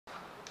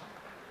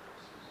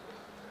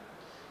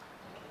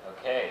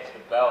Okay, so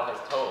the bell has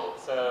tolled.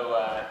 So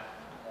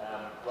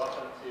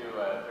welcome to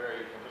a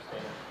very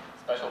interesting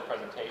special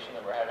presentation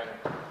that we're having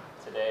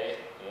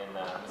today in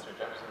Mr.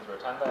 Jefferson's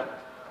Rotunda.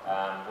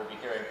 We'll be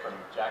hearing from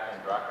Jack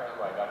Andraka, who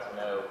I got to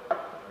know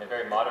in a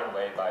very modern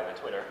way by the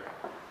Twitter.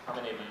 How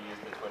many of you use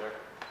the Twitter?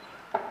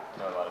 I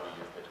know a lot of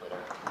you use the Twitter.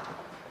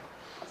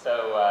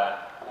 So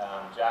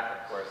Jack,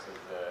 of course, is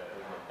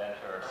an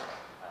inventor,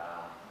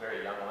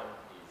 very young one.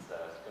 He's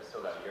just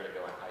still got a year to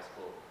go in high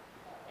school,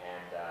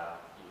 and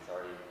he's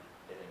already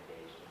been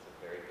engaged in some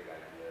very big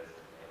ideas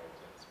and been able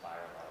to inspire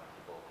a lot of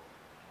people.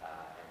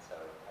 And so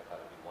I thought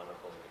it would be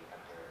wonderful if he could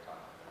come here and talk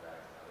to the guys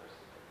and others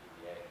at the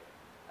PBA.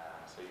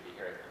 So you'll be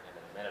hearing from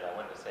him in a minute. I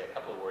wanted to say a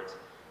couple of words.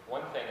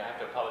 One thing I have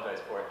to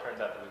apologize for, it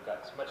turns out that we've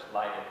got too much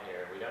light in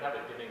here. We don't have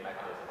a dimming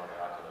mechanism on the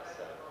Oculus,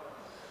 so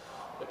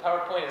the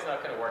PowerPoint is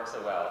not going to work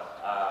so well.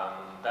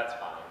 That's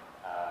fine.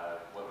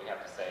 What we have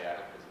to say, I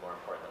hope, is more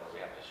important than what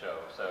we have to show.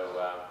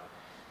 So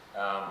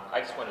I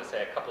just wanted to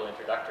say a couple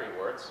introductory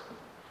words.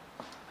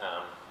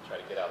 Try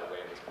to get out of the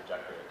way of this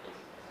projector in case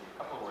you can see a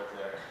couple of words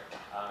there.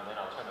 And then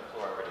I'll turn the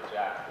floor over to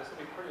Jack. This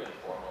will be pretty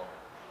informal.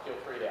 Feel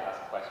free to ask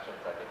questions.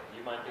 I think, do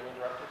you mind being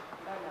interrupted?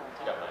 No.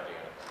 You don't mind being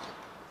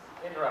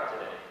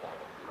interrupted at any point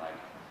if you like.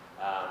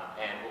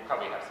 And we'll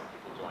probably have some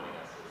people joining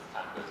us as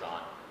time goes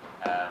on.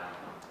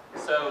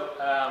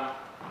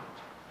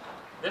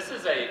 This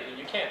is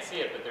you can't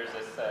see it, but there's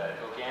this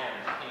Gauguin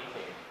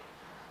painting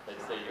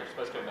that's, you're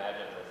supposed to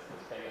imagine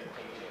this famous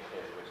painting of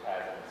his, which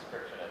has an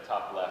inscription at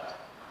top left.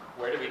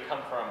 Where do we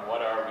come from?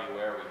 What are we?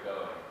 Where are we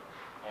going?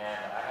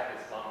 And I have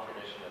this long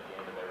tradition at the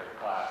end of every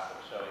class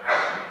of showing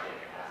everything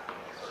and asking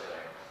sort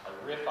of a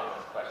riff on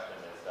this question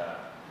is,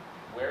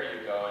 where are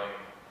you going?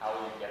 How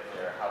will you get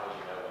there? How will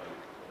you know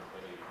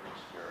when you've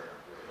reached your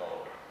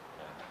goal?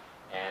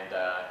 And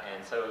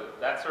so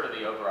that's sort of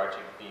the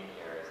overarching theme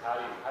here is how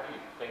do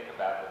you think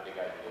about the big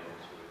ideas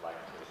that you would like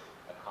to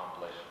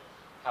accomplish?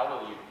 How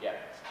will you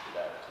get to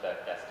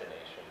that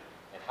destination?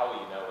 And how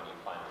will you know when you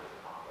finally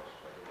accomplish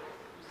what it is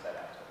that you set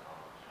out to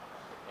accomplish?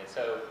 And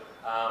so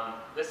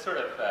this sort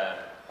of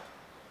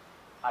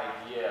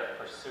idea of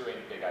pursuing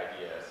big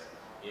ideas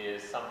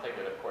is something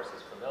that, of course,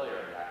 is familiar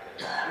in the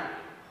academic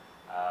community.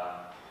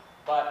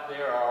 But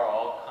there are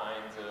all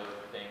kinds of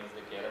things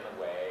that get in the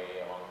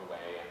way along the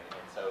way.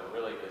 And so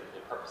really the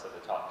purpose of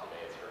the talk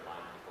today is to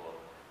remind people of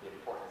the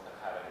importance of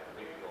having a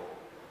big goal,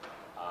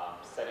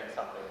 setting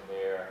something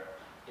there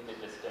in the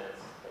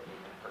distance that you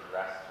can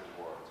progress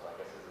toward. So I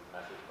guess this is a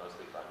message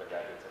mostly for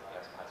undergraduates, and we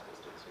have some high school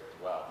students here as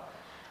well.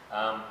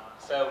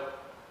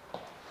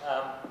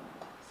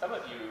 Some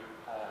of you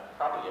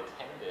probably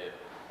attended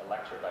a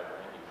lecture by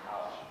Randy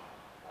Pausch.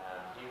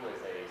 He was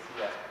a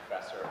CS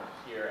professor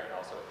here and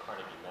also at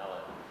Carnegie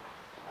Mellon.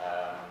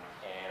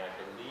 And I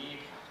believe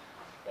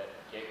that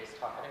he gave his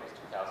talk, I think it was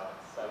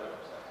 2007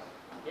 or so.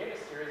 He gave a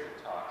series of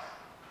talks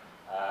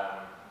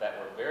that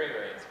were very,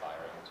 very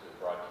inspiring to the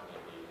broad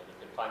community, and you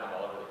can find them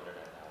all over the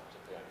internet now,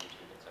 particularly on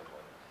YouTube and so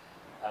forth.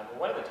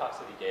 One of the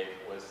talks that he gave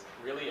was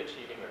really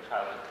achieving their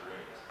childhood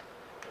dreams,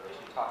 in which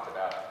he talked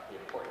about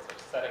the importance of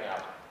setting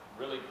out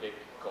really big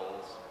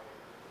goals,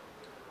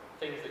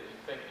 things that you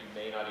think you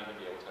may not even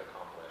be able to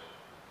accomplish,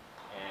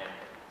 and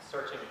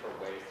searching for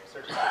people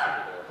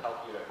that will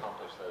help you to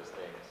accomplish those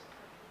things,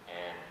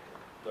 and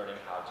learning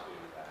how to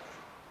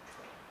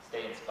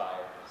stay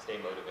inspired, stay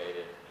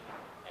motivated,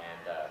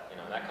 and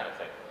that kind of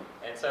thing.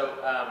 And so,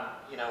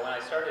 when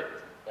I started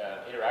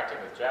interacting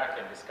with Jack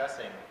and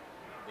discussing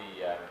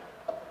the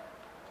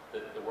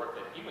work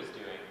that he was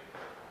doing,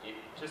 it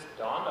just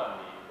dawned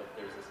on me that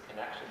there's this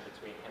connection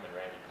between him and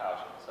Randy Pausch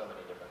on so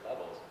many different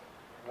levels.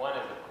 One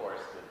is, of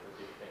course, the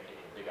big thinking,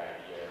 the big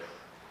ideas,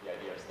 the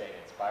idea of staying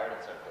inspired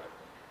and so forth.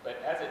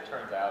 But as it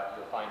turns out,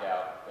 you'll find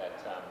out that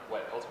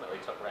what ultimately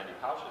took Randy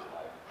Pausch's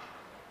life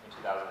in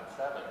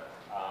 2007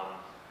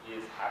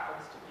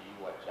 happens to be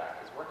what Jack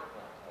is working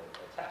on,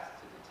 a test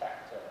to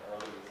detect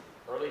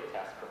early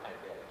tests for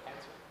pancreatic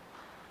cancer.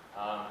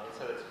 And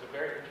so it's a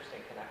very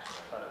interesting connection.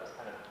 I thought it was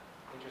kind of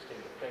interesting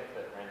to think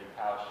that Randy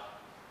Pausch,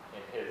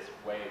 in his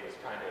way, was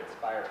trying to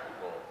inspire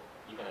people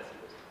even as he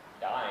was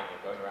dying and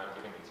going around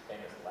giving these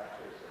famous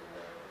lectures and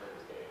everybody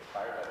was getting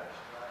inspired by them.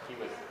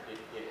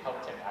 It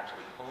helped him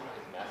actually hone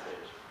his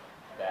message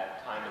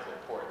that time is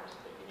important,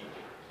 that you need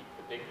to keep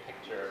the big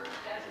picture,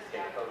 to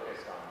stay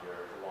focused on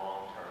your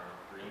long-term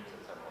dreams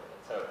and so forth.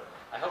 And so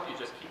I hope you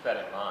just keep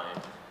that in mind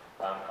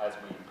as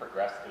we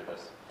progress through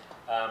this.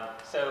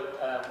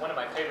 One of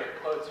my favorite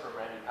quotes from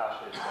Randy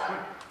Pausch's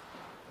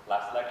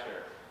last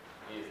lecture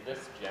is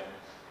this, Jim.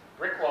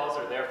 Brick walls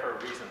are there for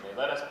a reason. They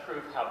let us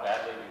prove how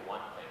badly we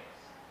want things.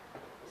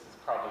 This is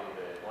probably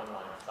the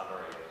one-line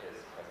summary of his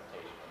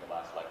presentation in the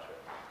last lecture.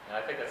 And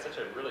I think that's such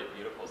a really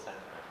beautiful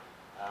sentiment.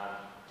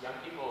 Young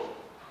people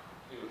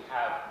who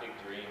have big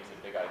dreams and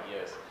big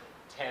ideas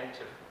tend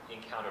to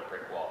encounter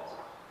brick walls.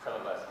 Some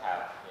of us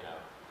have,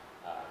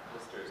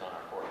 blisters on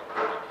our forehead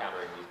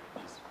encountering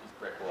these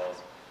brick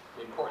walls.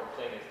 The important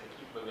thing is to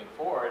keep moving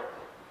forward,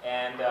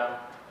 and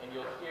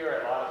you'll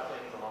hear a lot of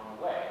things along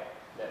the way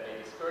that may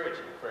discourage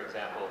you. For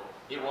example,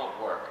 it won't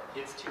work,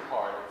 it's too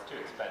hard, it's too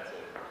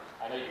expensive.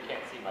 I know you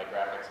can't see my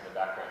graphics in the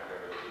background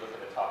here, but if you look at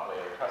the top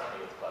layer, trust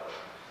me, it's clever.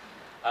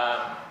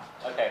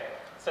 Okay,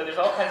 so there's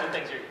all kinds of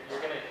things.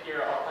 You're going to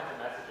hear all kinds of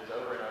messages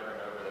over and over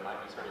and over that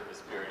might be sort of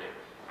dispiriting.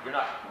 You're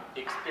not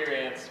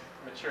experienced,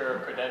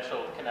 mature,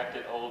 credentialed,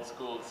 connected, old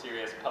school,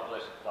 serious,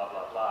 published, blah,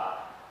 blah,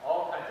 blah.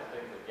 All kinds of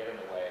things that get in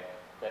the way,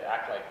 that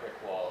act like brick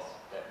walls,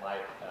 that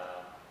might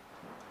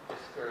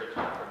discourage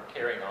you from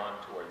carrying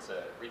on towards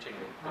reaching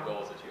the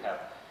goals that you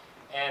have.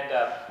 And,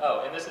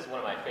 oh, and this is one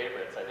of my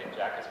favorites. I think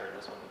Jack has heard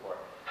this one before.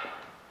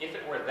 If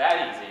it were that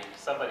easy,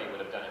 somebody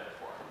would have done it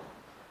before.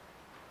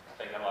 I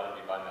think a lot of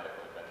you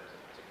biomedical inventors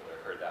in particular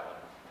heard that one,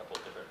 a couple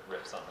of different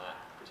riffs on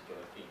that particular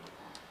theme.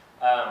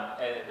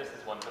 And this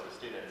is one for the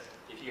students.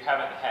 If you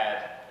haven't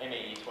had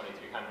MAE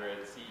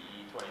 2300,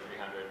 CE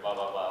 2300, blah,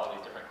 blah, blah, all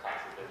these different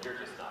classes, then you're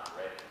just not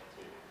ready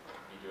to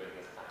be doing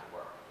this kind of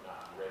work. You're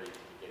not ready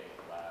to be getting in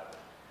the lab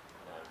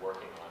and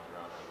working on your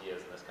own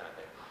ideas and this kind of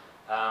thing.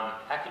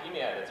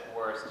 Academia at its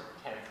worst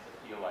tends to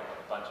feel like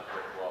a bunch of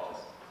brick walls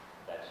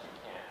that you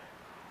can't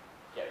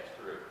get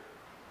through.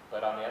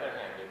 But on the other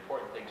hand, the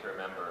important thing to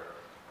remember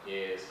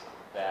is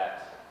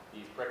that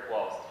these brick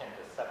walls tend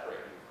to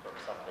separate you from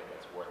something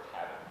that's worth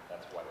having.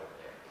 That's why they're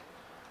there.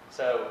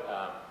 So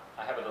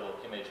I have a little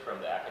image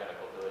from the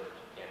academical village that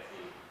you can't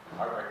see.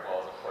 Our brick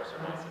walls, of course, are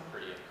nice and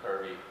pretty and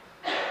curvy.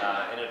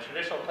 In a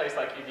traditional place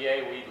like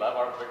UVA, we love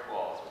our brick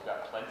walls. We've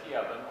got plenty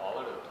of them all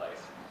over the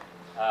place.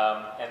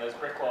 And those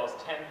brick walls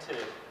tend to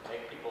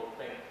make people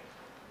think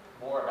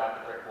more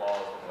about the brick walls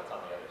than what's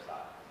on the other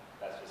side.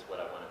 That's just what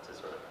I wanted to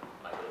sort of,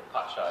 my little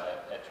pot shot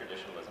at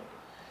traditionalism.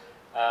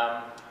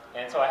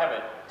 And so I have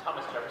a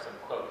Thomas Jefferson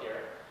quote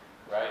here,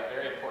 right?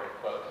 Very important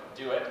quote.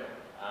 Do it.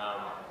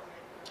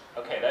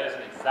 Okay, that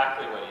isn't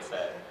exactly what he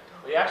said.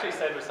 What he actually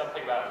said was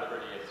something about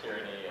liberty and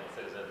tyranny and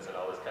citizens and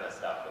all this kind of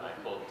stuff, and I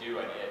pulled do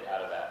and it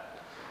out of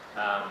that.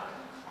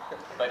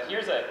 But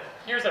here's a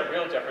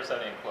real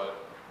Jeffersonian quote,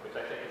 which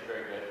I think is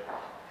very good.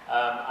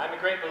 I'm a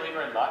great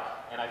believer in luck,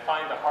 and I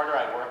find the harder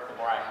I work, the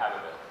more I have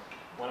of it.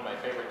 One of my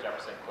favorite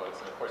Jefferson quotes,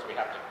 and of course we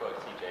have to quote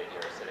TJ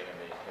here sitting in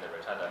the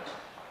rotunda.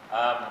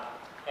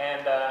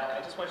 I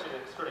just want you to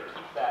sort of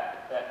keep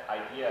that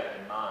idea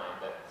in mind,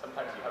 that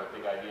sometimes you have a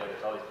big idea,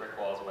 there's all these brick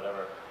walls or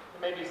whatever.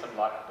 There may be some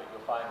luck, but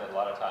you'll find that a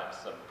lot of times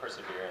some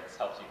perseverance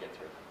helps you get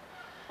through.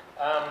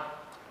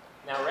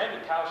 Now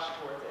Randy Kausch,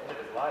 towards the end of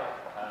his life,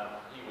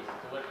 he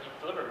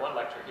delivered one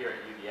lecture here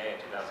at UVA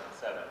in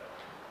 2007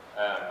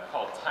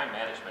 called Time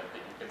Management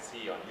that you can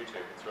see on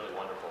YouTube. It's really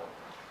wonderful.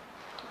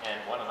 And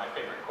one of my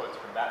favorite quotes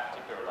from that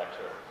particular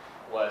lecture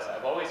was,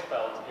 I've always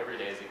felt every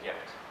day is a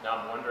gift.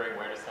 Now I'm wondering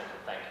where to send a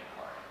thank you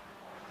card.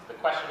 The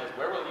question is,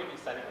 where will you be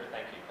sending your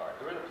thank you card?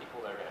 Who are the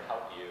people that are going to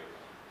help you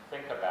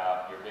think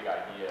about your big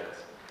ideas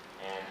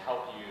and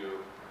help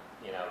you,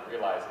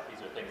 realize that these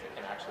are things that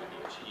can actually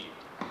be achieved?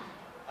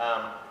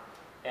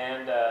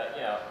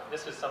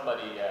 This is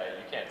somebody,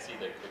 you can't see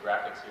the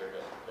graphics here,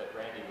 but that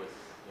Randy was,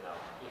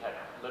 he had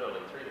literally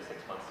 3 to 6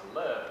 months to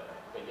live,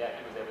 but yet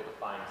he was able to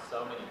find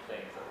so many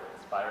things that were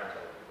inspiring to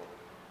other people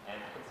and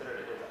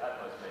considered it his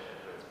utmost mission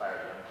to inspire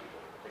young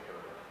people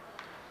particularly.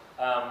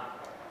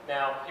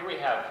 Now, here we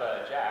have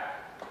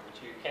Jack,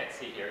 which you can't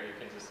see here. You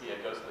can just see a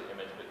ghostly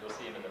image, but you'll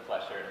see him in the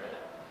flesh here in a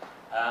minute.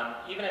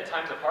 Even in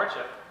times of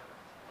hardship,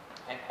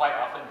 and quite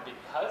often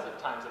because of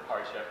times of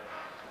hardship,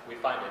 we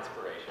find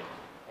inspiration.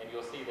 And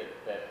you'll see that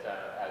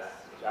as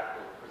Jack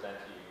will present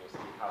to you, you'll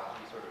see how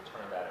he sort of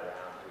turned that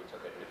around. He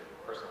took a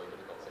personally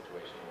difficult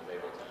situation and was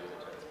able to use it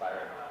to inspire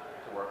him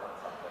to work on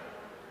something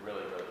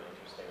really, really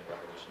interesting and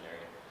revolutionary.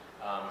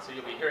 So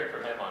you'll be hearing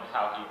from him on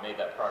how he made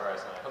that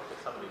progress, and I hope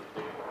that some of these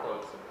big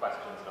quotes and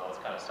questions and all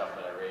this kind of stuff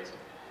that I raised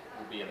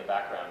will be in the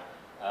background.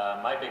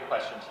 My big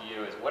question to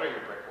you is, what are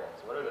your brick walls?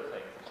 What are the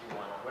things that you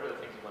want? What are the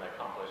things you want to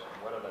accomplish? And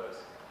what are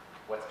those?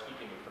 What's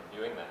keeping you from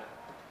doing that?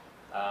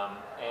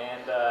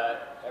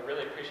 I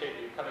really appreciate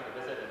you coming to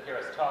visit and hear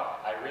us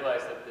talk. I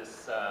realize that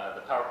this,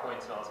 the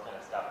PowerPoints and all this kind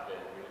of stuff,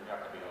 you're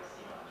not going to be able to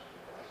see much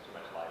because there's too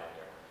much light in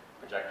here.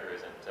 Projector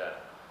isn't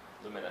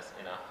luminous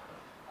enough.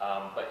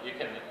 But you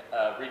can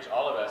reach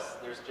all of us.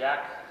 There's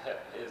Jack,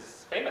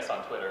 is famous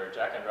on Twitter.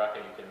 Jack Andraka,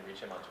 you can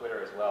reach him on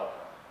Twitter as well.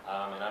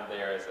 And I'm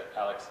there as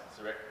Alex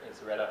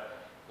Zaretta,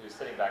 who's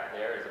sitting back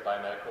there, is a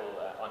biomedical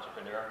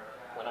entrepreneur.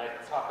 When I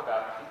talk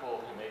about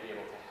people who may be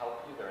able to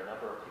help you, there are a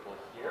number of people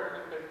here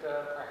who could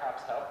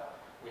perhaps help.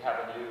 We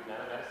have a new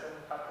nanomedicine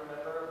faculty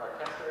member, Mark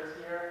Kester is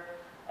here,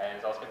 and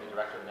he's also going to be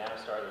director of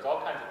Nanostar. There's all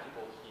kinds of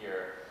people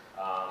here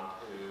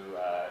who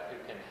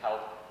can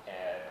help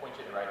and point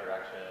you in the right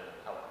direction and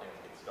help things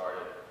get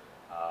started.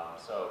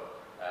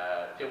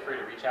 Feel free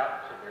to reach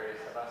out to various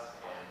of us,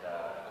 and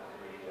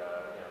hopefully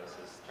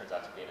this turns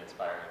out to be an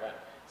inspiring event.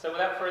 So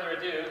without further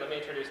ado, let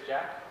me introduce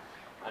Jack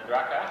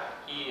Andraka.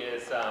 He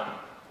is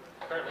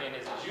currently in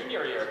his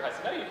junior year of high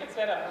school. No, you can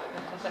stand up.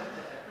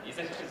 He's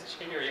in his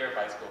junior year of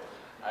high school.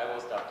 I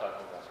will stop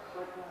talking about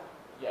it.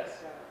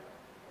 Yes.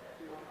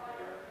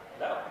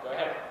 No, go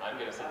ahead. I'm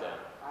going to sit down.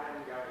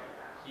 I'm going.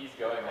 He's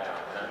going now,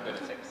 and I'm going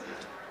to take a seat.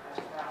 That's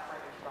not my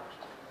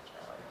instruction.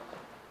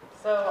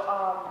 So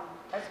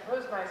I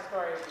suppose my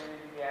story really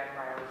began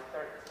when I was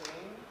 13,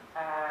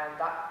 and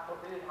what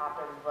really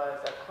happened was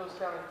a close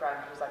family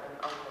friend who's like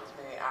an uncle to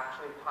me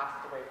actually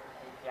passed away from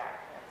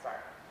pancreatic cancer.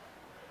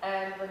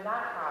 And when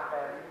that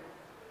happened,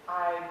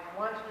 I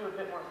wanted to do a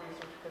bit more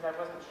research because I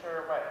wasn't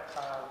sure what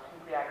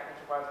pancreatic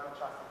cancer was, much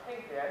less the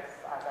pancreas,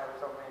 as I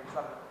was only in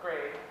 7th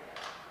grade.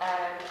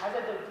 And as I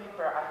dug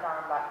deeper, I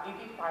found that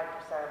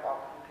 85% of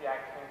all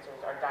pancreatic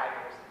cancers are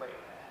diagnosed late,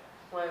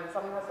 when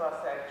someone has less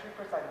than 2%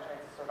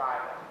 chance of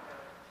survival.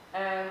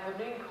 And the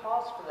main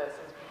cause for this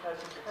is because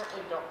we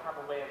currently don't have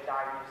a way of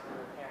diagnosing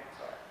the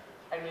cancer.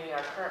 I mean,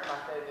 our current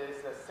method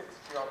is the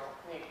 6-year-old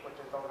technique, which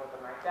is older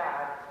than my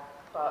dad,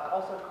 but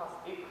also costs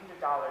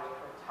 $800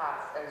 per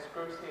test and is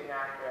grossly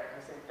inaccurate,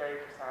 missing 30%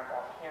 of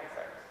all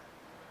cancers.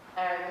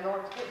 And in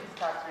order to get this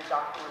test, your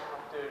doctor would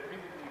have to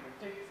really be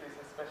ridiculously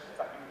suspicious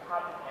that you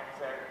have the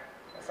cancer.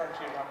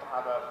 Essentially, you have to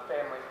have a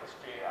family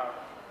history of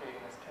getting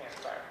this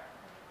cancer.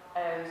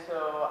 And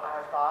so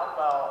I thought,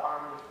 well,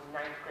 with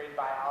 9th grade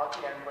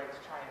biology, I'm going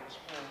to try and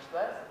change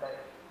this.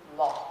 But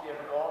lost the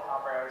goal,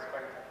 however, I was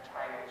going to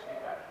try and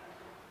achieve it.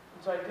 And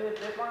so I did a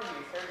bit more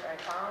research, and I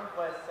found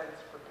what a sense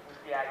for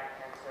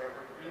pancreatic cancer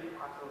would really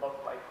have to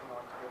look like in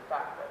order to be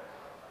effective.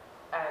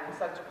 And the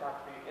sensor would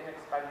have to be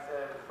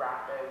inexpensive,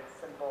 rapid,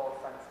 simple,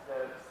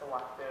 sensitive,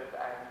 selective,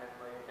 and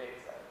minimally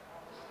invasive.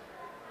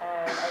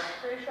 And I was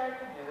pretty sure I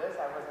could do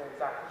this. I wasn't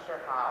exactly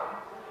sure how.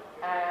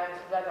 And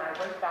then I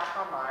went back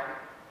online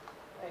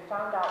and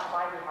found out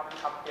why we haven't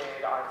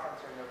updated our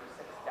sensor in over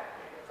 6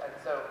 decades. And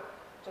so,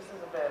 just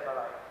as a bit of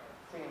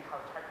seeing how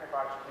technical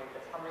I should make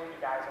this, how many of you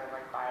guys are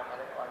in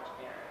biomedical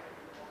engineering?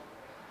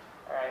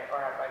 All right, or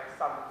have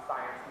some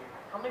science need?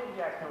 How many of you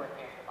guys know what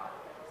antibody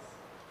is?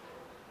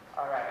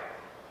 All right,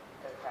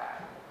 okay,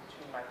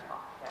 between my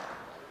talk now.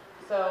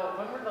 So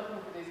when we're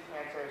looking for these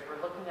cancers, we're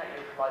looking at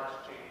your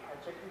bloodstream,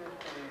 particularly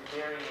for these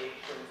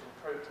variations in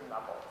protein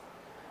levels.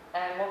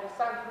 And what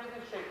sounds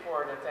really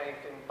straightforward, it's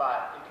anything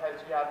but,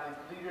 because you have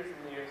these liters and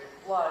liters of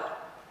blood,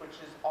 which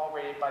is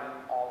already abundant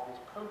in all of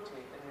these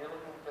proteins, and you're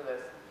looking for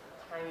this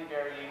tiny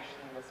variation,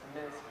 this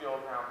minuscule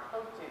amount of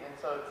protein, and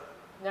so it's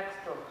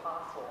next to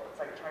impossible. It's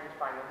like trying to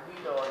find a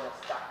needle in a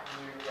stack of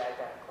nearly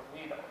identical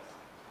needles.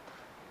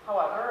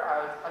 However,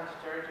 I was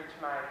undeterred due to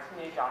my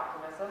teenage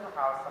optimism, or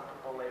how some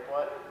people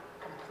label it,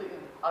 complete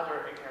and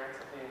utter ignorance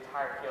of the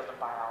entire field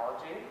of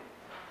biology.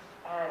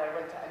 And I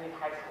went to any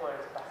high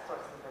schooler's best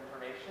sources of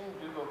information,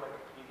 Google,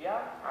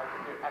 Wikipedia. I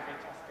could do every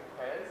testing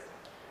quiz.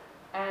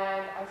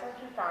 And I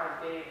essentially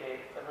found a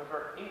database of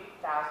over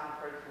 8,000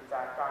 proteins that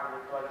are found in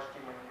your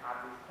bloodstream when you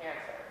have these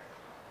cancers.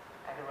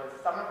 And it was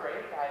summer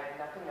break, I had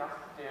nothing else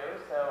to do,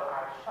 so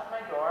I shut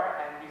my door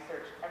and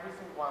researched every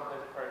single one of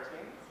those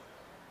proteins.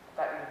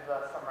 That ended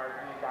the summer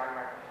really down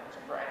my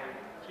potential for any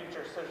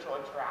future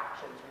social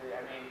interactions, really.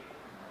 I mean,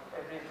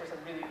 for some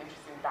really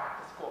interesting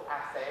back-to-school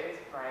essays,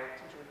 my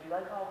teacher would be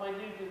like, oh, what did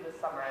you do this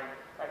summer? And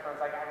my friend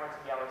was like, I went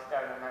to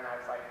Yellowstone, and then I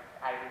was like,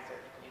 I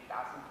researched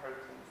 8,000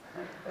 proteins.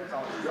 And there's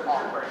always this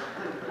awkward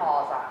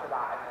pause after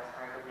that, and I was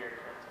kind of a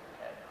weird protein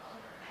kid.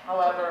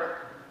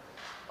 However,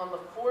 on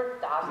the 4,000th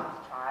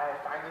try, I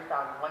finally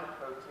found one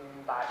protein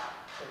that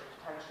could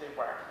potentially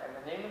work, and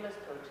the name of this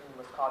protein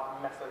was called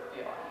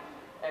mesothelin.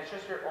 And it's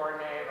just your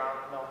ordinary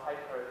run-of-the-mill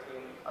type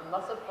protein,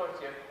 unless of course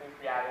you have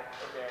pancreatic,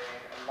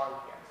 ovarian, and lung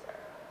cancer,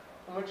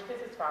 in which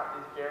case it's found at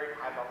these very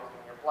high levels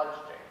in your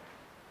bloodstream.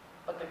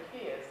 But the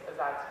key is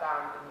that it's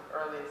found in the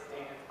earliest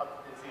stages of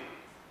the disease,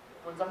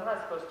 when someone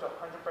has close to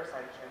 100%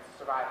 chance of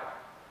survival.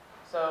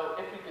 So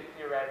if we could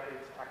theoretically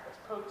detect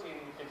this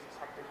protein, we could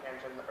detect the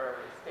cancer in the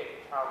earliest stage.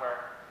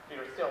 However, we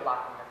were still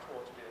lacking a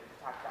tool to really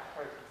detect that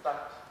protein. So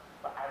that's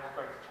what I was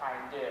going to try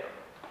and do.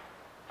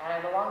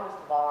 And along this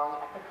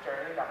long, epic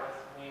journey that was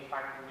me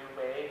finding a new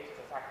way to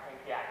detect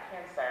pancreatic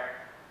cancer,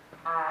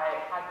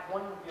 I had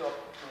one real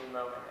epiphany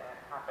moment, and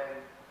it happened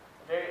in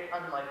a very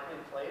unlikely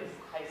place,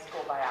 high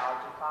school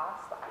biology class,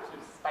 the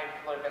absolute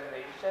stifle of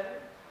innovation.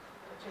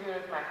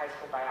 Particularly with my high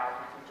school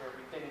biology teacher,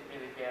 we didn't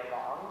really get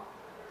along.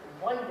 And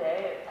one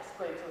day, it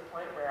escalated to the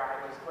point where I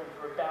was going to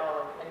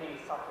rebel like any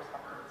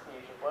self-respecting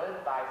teenager would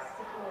by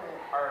sticking in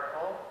an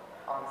article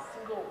on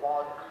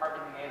single-walled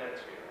carbon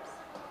nanotubes.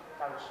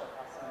 That would show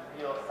us some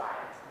real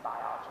science in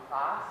biology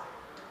class.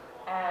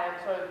 And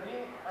so,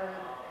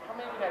 how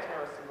many of you guys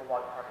know what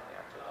single-walled carbon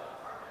nanotube is?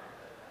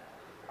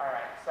 All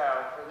right, so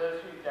for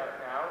those who don't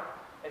know,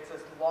 it's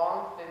this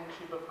long, thin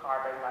tube of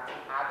carbon that's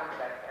an atom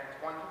thick, and it's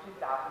 1/50,000th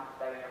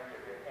the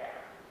diameter of your hair.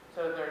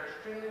 So they're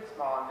extremely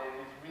small, and they have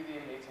these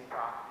really amazing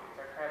properties.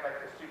 They're kind of like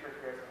the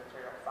superheroes of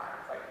material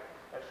science. Like,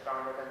 they're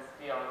stronger than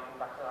steel and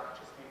conduct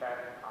electricity better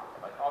than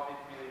copper. Like, all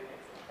these really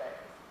amazing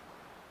things.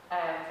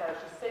 And so I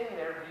was just sitting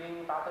there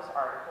reading about this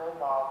article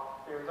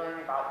while we were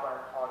learning about what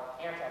are called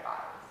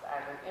antibodies.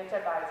 And an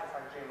antibody is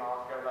essentially a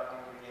molecule that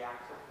only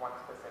reacts with one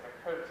specific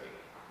protein,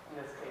 in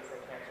this case, a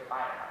cancer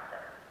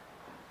biomarker.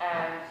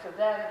 And so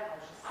then I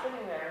was just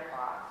sitting there in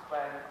class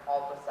when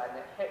all of a sudden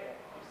it hit me.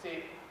 You see,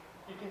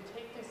 you can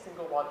take these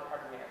single-walled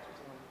carbon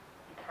nanotubes and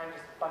you kind of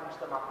just bunch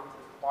them up into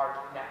this large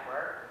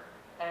network,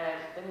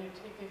 and then you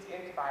take these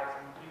antibodies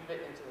and you weave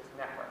it into this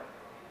network,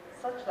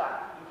 such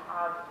that you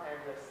have kind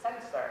of this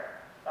sensor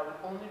that would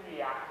only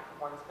react to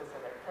one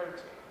specific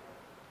protein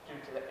due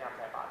to the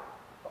antibody.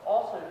 But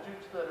also, due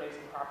to the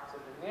amazing properties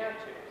of the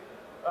nanotube,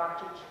 it will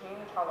actually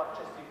change how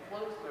electricity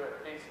flows through it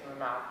based on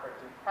the amount of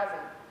protein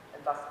present, and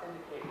thus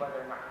indicate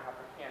whether or not you have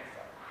the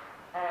cancer.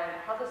 And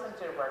how the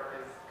sensor works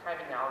is kind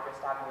of analogous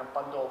to having a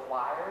bundle of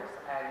wires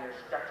and you're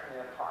stretching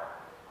it apart.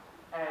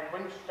 And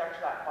when you stretch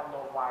that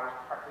bundle of wires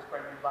apart, there's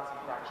going to be less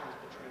connections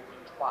between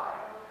each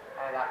wire.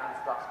 And that means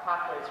less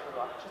pathways for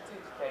the electricity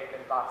to take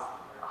and thus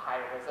a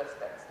higher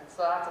resistance. And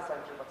so that's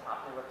essentially what's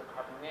happening with the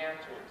carbon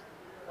nanotubes.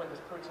 When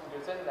this protein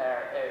goes in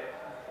there, it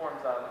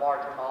forms a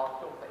larger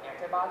molecule with the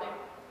antibody.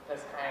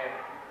 This kind of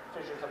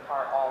fissures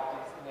apart all of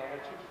these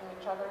nanotubes from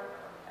each other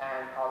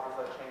and causes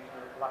a change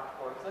in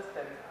electrical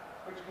resistance,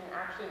 which you can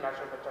actually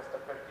measure with just a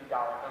 $50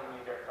 ohm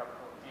meter from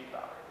Home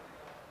Depot.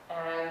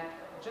 And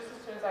just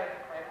as soon as I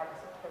kind of had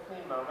this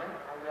epiphany moment,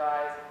 I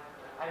realized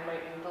I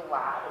might need a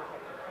lab of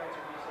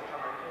cancer research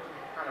on my kitchen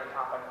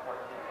countertop,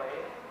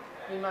 unfortunately.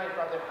 Me and my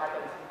brother had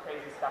done some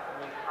crazy stuff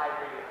and made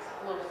high-grade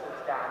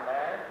explosives down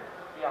there.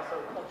 We also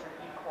cultured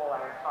E.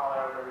 coli and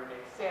cholera where we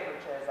made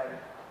sandwiches and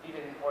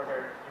even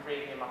ordered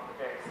uranium off the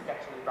very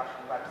sketchy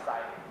Russian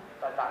website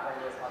that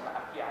was on the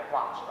FBI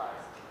watch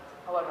list.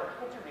 However,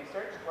 cancer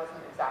research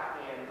wasn't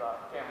exactly in the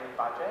family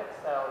budget,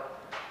 so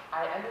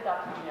I ended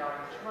up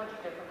emailing 200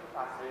 different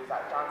professors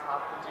at Johns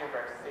Hopkins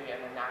University and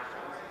the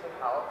National Institute of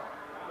Health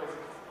with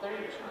this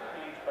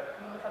 32-page but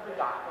put-together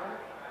document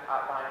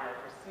outlining my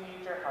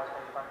procedure, how I was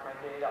going to collect my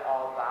data,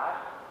 all of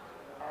that.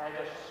 And I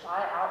just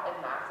shot it out en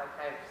masse. I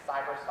kind of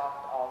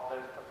cyber-stalked all of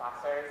those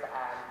professors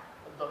and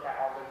would look at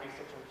all the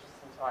research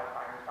interests until I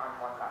finally found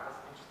one that was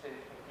interested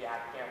in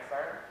pancreatic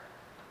cancer.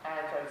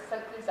 And so I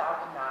sent these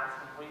out en masse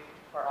and waited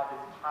for all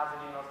these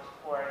positive emails to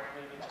pour in,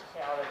 maybe like,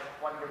 hey, all this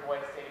Wonder Boy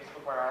saves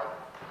the world.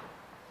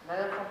 And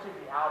then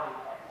unfortunately reality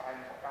hit, and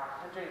I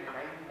got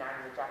 199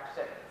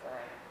 rejections. And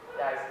I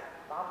realized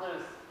a lot of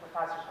those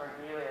professors weren't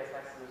really as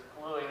nice as those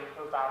glowing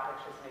profile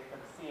pictures make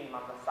them seem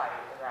on the site.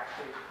 They're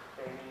actually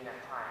very mean at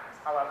times.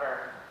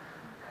 However,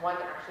 one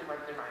actually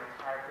went through my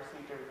entire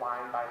procedure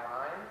line by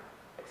line,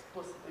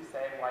 explicitly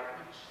saying why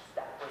each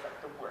step was like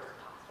the worst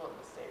possible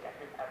mistake I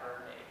could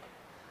ever make.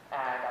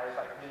 And I was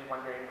like really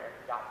wondering where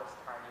he got this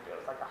time to do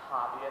it. It was like a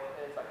hobby of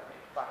his, like make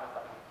fun of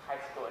like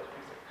high schoolers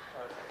research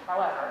projects.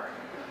 However,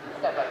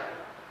 instead of like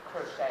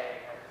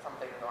crocheting or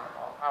something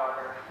normal.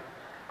 However,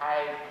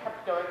 I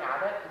kept going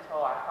at it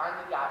until I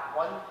finally got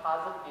one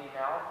positive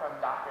email from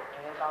Dr.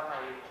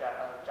 Andraka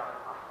of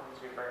Johns Hopkins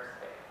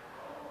University.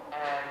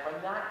 And when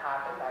that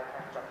happened, I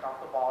kind of jumped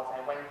off the balls and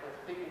I went into this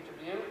big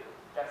interview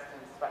dressed in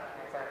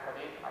sweatpants and a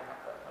hoodie. I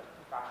got the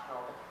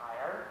professional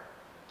attire.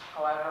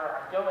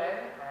 However, I go in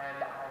and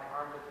I'm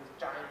armed with these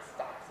giant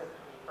stacks of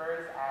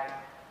papers, and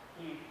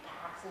he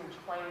packs in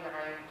 29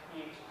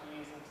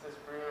 PhDs into this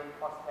room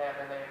plus him,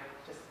 and they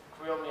just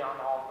grill me on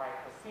all of my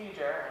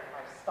procedure, and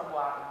I stumble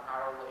out an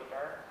hour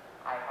later.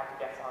 I had to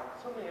guess on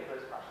so many of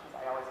those questions.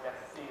 I always guess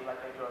C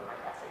like I do on my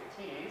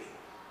SATs.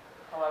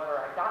 However,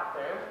 I got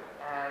through,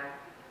 and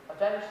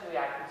eventually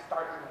I could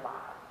start in the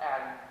lab.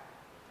 And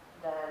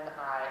then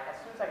as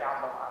soon as I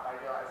got in the lab, I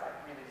realized I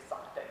really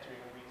sucked at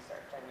doing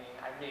research. I mean,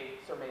 I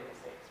made so many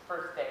mistakes.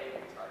 First day,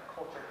 I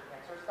cultured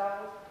cancer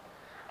cells,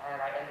 and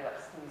I ended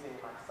up sneezing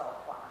my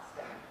cell flask.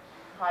 And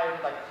I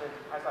was like,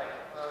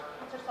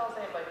 cancer cells,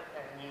 they have like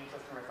an immune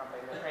system or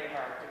something. They're trained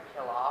to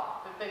kill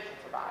off. They should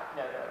survive.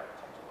 No, they're like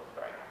potential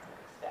growing up the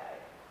next day.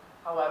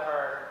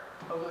 However,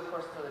 over the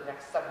course of the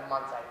next 7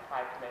 months, I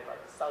tried to make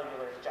like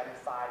cellular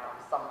genocide on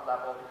some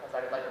level because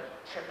I would like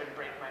trip and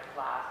break my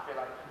flask or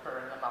like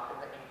burn them up in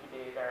the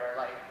incubator.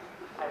 Like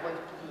I went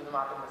to glue them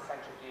up in the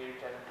centrifuge,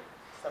 and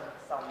some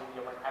cell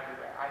media went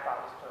everywhere. I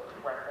thought it was totally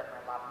worth it.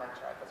 My lab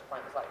mentor at this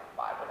point was like,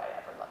 why would I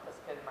ever let this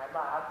kid in my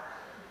lab?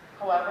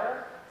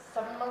 However,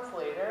 7 months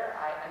later,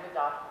 I ended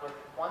up with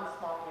one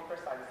small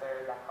paper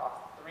sensor that cost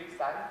 3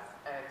 cents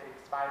and it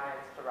takes 5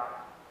 minutes to run.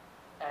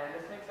 And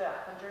this makes it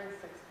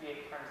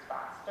 168 times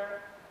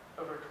faster,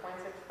 over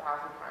 26,000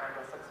 times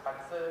less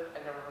expensive,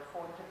 and over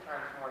 400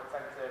 times more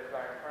sensitive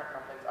than our current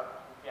methods of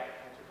pancreatic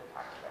cancer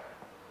detection.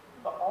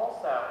 But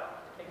also,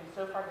 it can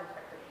so far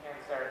detect the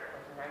cancer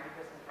with a 90%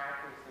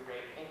 accuracy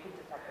rate and can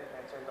detect the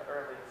cancer in the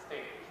earliest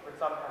stage, when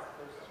some has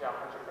close to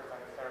 100%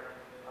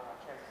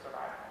 chance of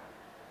survival.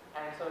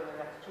 And so in the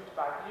next 2 to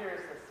 5 years,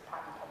 this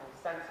patent-pending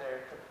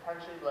sensor could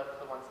potentially lift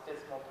the once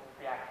dismal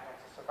pancreatic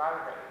cancer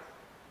survival rates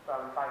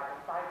from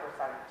 5.5%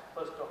 to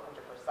close to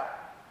 100%,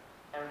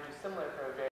 and would do similar for ovarian